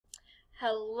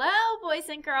Hello, boys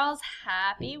and girls.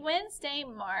 Happy Wednesday,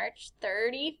 March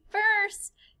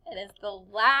 31st. It is the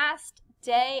last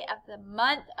day of the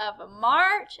month of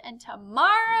March, and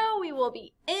tomorrow we will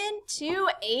be into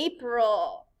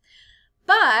April.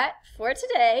 But for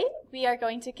today, we are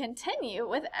going to continue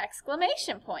with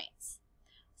exclamation points.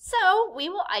 So we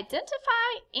will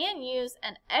identify and use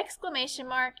an exclamation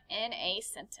mark in a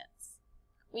sentence.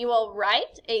 We will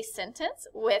write a sentence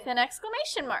with an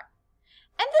exclamation mark.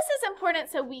 And this is important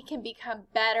so we can become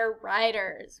better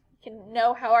writers. We can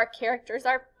know how our characters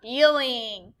are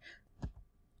feeling.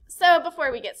 So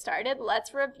before we get started,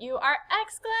 let's review our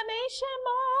exclamation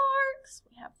marks.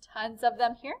 We have tons of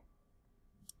them here.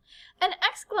 An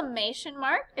exclamation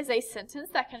mark is a sentence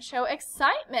that can show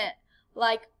excitement,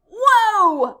 like,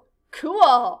 whoa,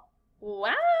 cool,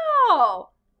 wow,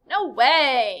 no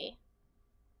way.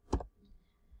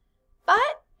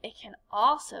 But it can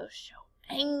also show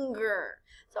anger.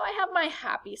 So I have my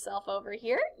happy self over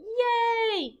here,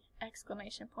 yay,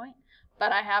 exclamation point.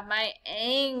 But I have my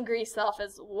angry self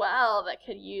as well that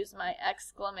could use my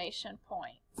exclamation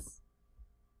points.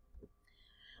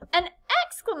 An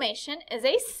exclamation is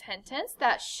a sentence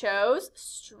that shows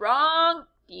strong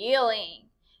feeling.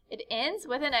 It ends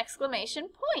with an exclamation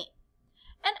point.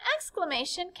 An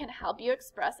exclamation can help you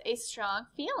express a strong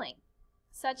feeling,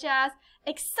 such as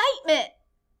excitement,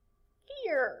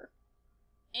 fear,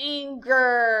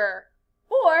 anger,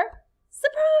 or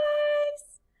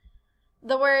surprise.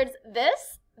 The words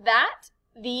this, that,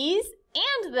 these,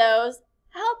 and those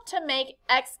help to make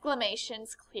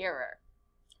exclamations clearer.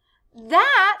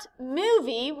 That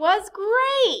movie was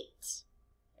great.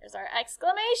 Here's our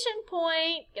exclamation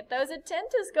point. Get those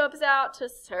attentoscopes out to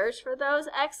search for those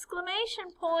exclamation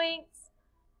points.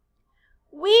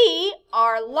 We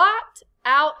are locked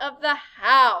out of the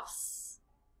house.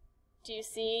 Do you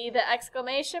see the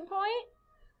exclamation point?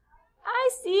 I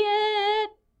see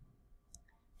it.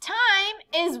 Time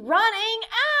is running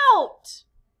out.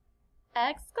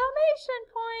 Exclamation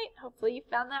point. Hopefully you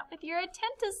found that with your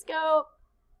attentoscope.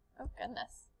 Oh,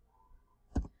 goodness.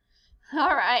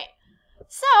 All right.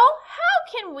 So, how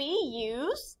can we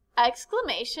use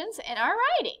exclamations in our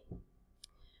writing?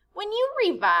 When you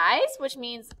revise, which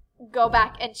means go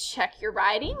back and check your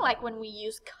writing, like when we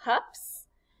use cups,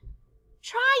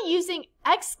 try using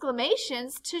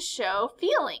exclamations to show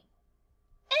feeling,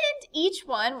 and each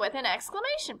one with an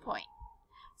exclamation point.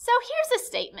 So here's a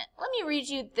statement. Let me read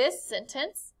you this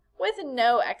sentence with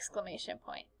no exclamation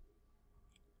point.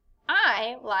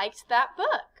 I liked that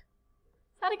book.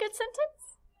 Is that a good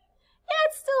sentence? Yeah,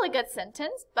 it's still a good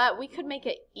sentence, but we could make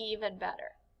it even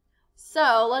better.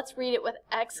 So let's read it with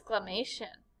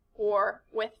exclamation or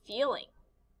with feeling.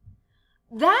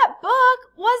 That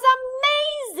book was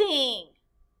amazing.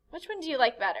 Which one do you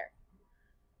like better?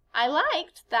 I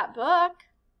liked that book.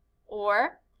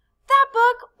 Or, that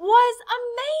book was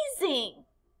amazing.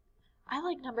 I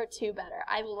like number 2 better.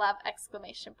 I love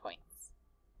exclamation points.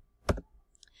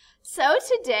 So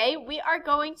today we are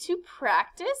going to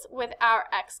practice with our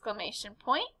exclamation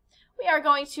point. We are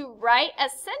going to write a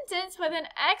sentence with an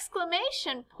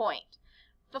exclamation point.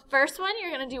 The first one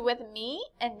you're going to do with me,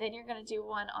 and then you're going to do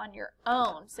one on your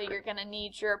own. So you're going to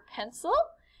need your pencil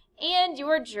and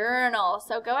your journal.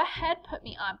 So go ahead, put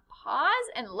me on pause,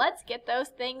 and let's get those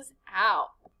things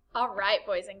out. All right,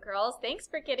 boys and girls, thanks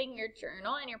for getting your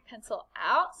journal and your pencil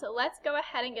out. So let's go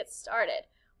ahead and get started.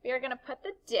 We are going to put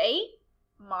the date,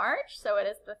 March, so it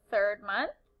is the 3rd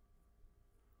month,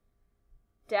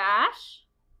 dash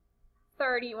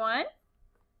 31,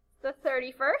 the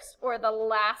 31st, or the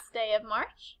last day of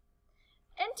March,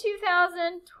 and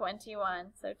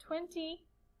 2021, so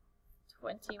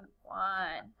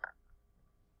 2021.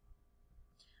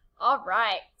 All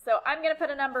right, so I'm going to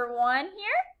put a number 1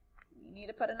 here. You need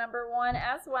to put a number 1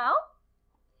 as well.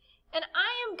 And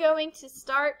I am going to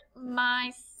start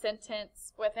my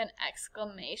sentence with an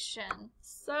exclamation.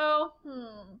 So,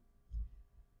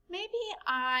 maybe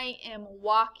I am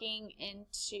walking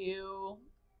into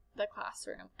the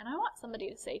classroom and I want somebody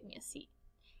to save me a seat.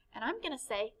 And I'm going to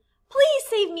say, please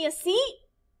save me a seat.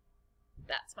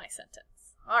 That's my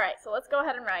sentence. All right, so let's go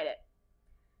ahead and write it.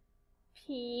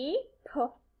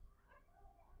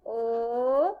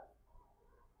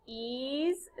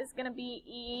 Ease is going to be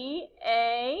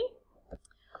E-A.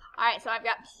 All right, so I've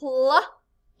got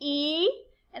E,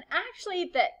 and actually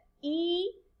the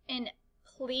E in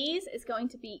please is going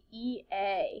to be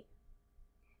E-A.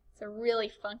 It's a really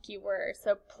funky word.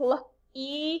 So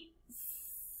E,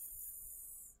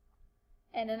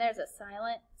 and then there's a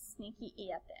silent, sneaky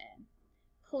E at the end.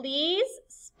 Please,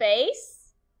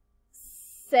 space,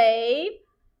 save,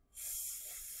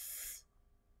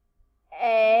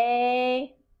 A,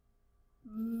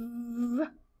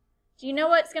 you know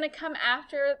what's going to come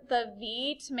after the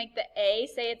V to make the A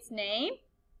say its name?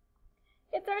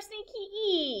 It's our sneaky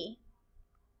E.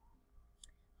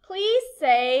 Please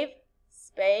save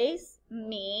space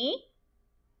me.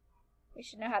 We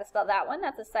should know how to spell that one.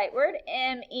 That's a sight word.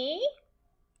 M-E.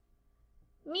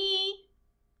 Me.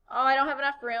 Oh, I don't have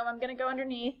enough room. I'm going to go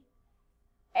underneath.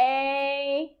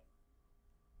 A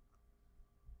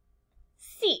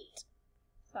seat.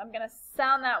 So I'm going to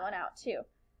sound that one out too.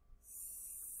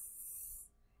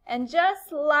 And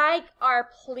just like our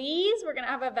please, we're going to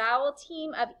have a vowel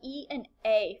team of E and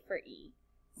A for E.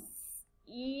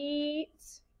 Eat.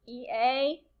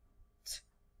 E-A.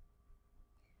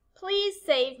 Please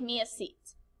save me a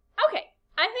seat. Okay,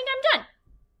 I think I'm done.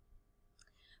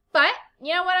 But,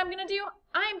 you know what I'm going to do?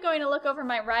 I'm going to look over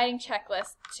my writing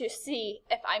checklist to see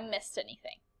if I missed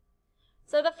anything.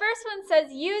 So the first one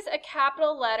says, use a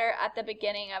capital letter at the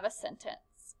beginning of a sentence.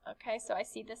 Okay, so I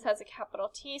see this has a capital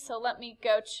T, so let me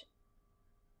go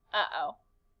uh-oh.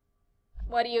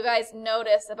 What do you guys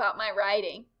notice about my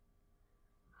writing?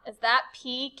 Is that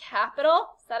P capital?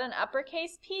 Is that an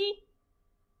uppercase P?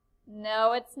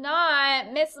 No, it's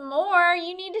not. Miss Moore,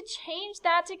 you need to change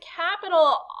that to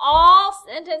capital. All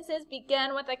sentences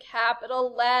begin with a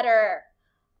capital letter.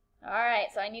 All right,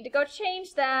 so I need to go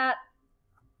change that.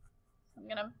 I'm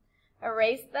going to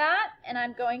erase that, and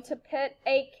I'm going to put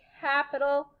a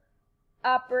capital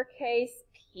uppercase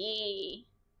P.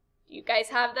 Do you guys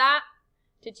have that?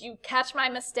 Did you catch my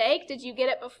mistake? Did you get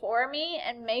it before me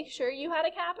and make sure you had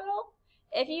a capital?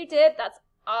 If you did, that's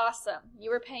awesome. You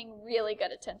were paying really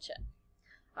good attention.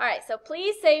 All right, so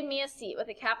please save me a seat with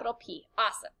a capital P.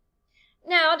 Awesome.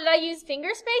 Now, did I use finger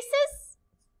spaces?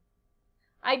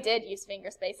 I did use finger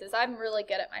spaces. I'm really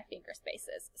good at my finger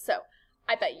spaces, so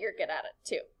I bet you're good at it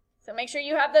too. So make sure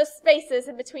you have those spaces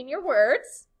in between your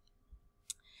words.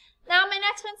 Now, my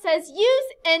next one says use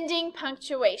ending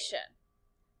punctuation.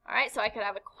 All right, so I could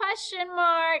have a question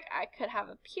mark, I could have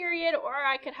a period, or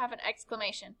I could have an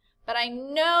exclamation. But I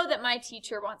know that my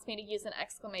teacher wants me to use an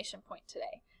exclamation point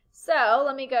today. So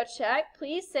let me go check.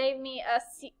 Please save me a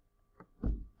seat.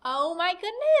 Oh my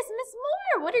goodness, Miss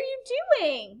Moore, what are you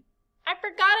doing? I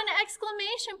forgot an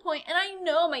exclamation point, and I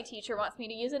know my teacher wants me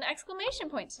to use an exclamation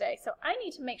point today, so I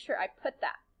need to make sure I put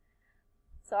that.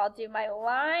 So I'll do my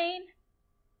line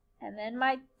and then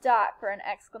my dot for an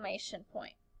exclamation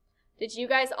point. Did you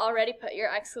guys already put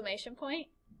your exclamation point?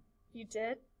 You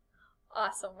did?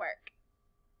 Awesome work.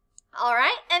 All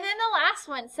right, and then the last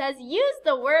one says use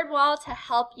the word wall to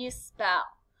help you spell.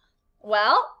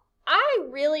 Well, I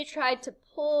really tried to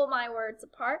pull my words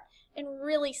apart and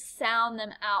really sound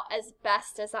them out as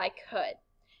best as I could.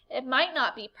 It might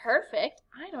not be perfect,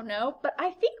 I don't know, but I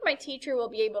think my teacher will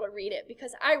be able to read it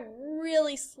because I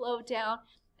really slowed down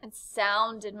and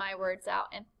sounded my words out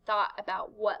and thought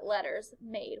about what letters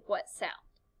made what sound.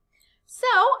 So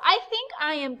I think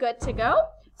I am good to go.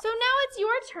 So now it's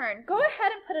your turn. Go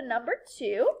ahead and put a number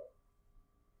 2.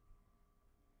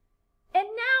 And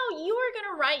now you are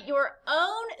going to write your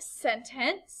own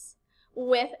sentence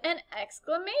with an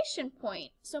exclamation point.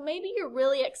 So maybe you're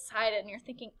really excited and you're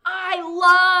thinking, I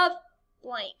love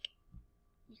blank.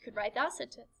 You could write that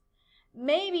sentence.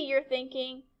 Maybe you're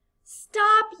thinking,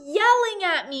 stop yelling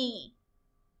at me.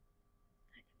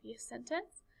 That could be a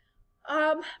sentence.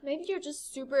 Maybe you're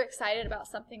just super excited about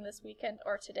something this weekend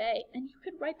or today, and you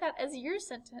could write that as your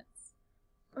sentence.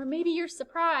 Or maybe you're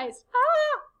surprised.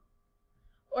 Ah!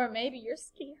 Or maybe you're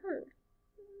scared.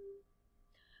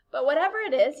 But whatever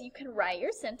it is, you can write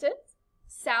your sentence,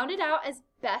 sound it out as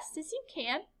best as you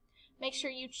can. Make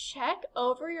sure you check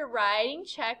over your writing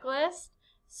checklist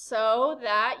so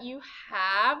that you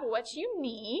have what you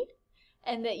need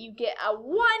and that you get a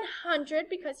 100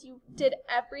 because you did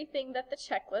everything that the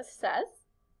checklist says.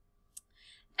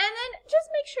 And then just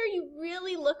make sure you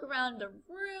really look around the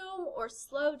room or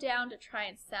slow down to try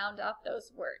and sound out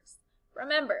those words.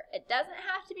 Remember, it doesn't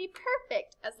have to be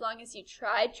perfect as long as you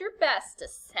tried your best to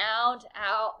sound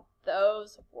out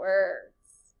those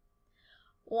words.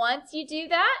 Once you do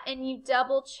that and you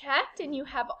double checked and you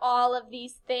have all of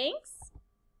these things,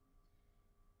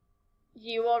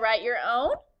 you will write your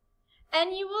own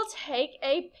and you will take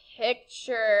a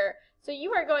picture. So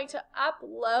you are going to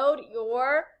upload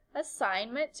your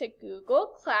assignment to Google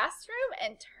Classroom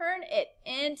and turn it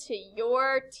into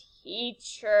your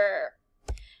teacher.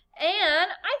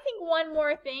 And I think one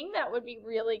more thing that would be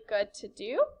really good to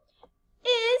do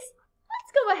is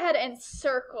let's go ahead and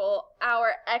circle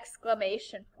our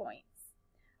exclamation points.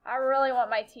 I really want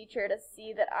my teacher to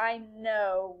see that I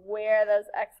know where those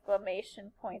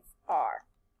exclamation points are.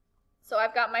 So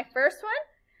I've got my first one,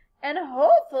 And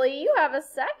hopefully you have a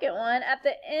second one at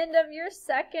the end of your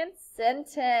second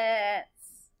sentence.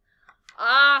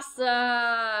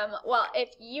 Awesome. Well, if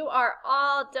you are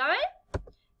all done,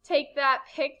 take that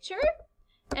picture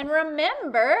and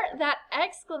remember that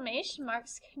exclamation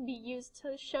marks can be used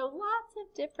to show lots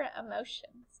of different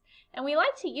emotions. And we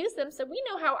like to use them so we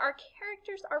know how our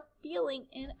characters are feeling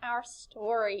in our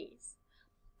stories.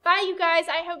 Bye, you guys.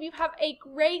 I hope you have a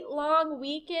great long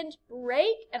weekend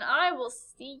break, and I will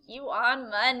see you on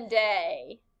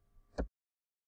Monday.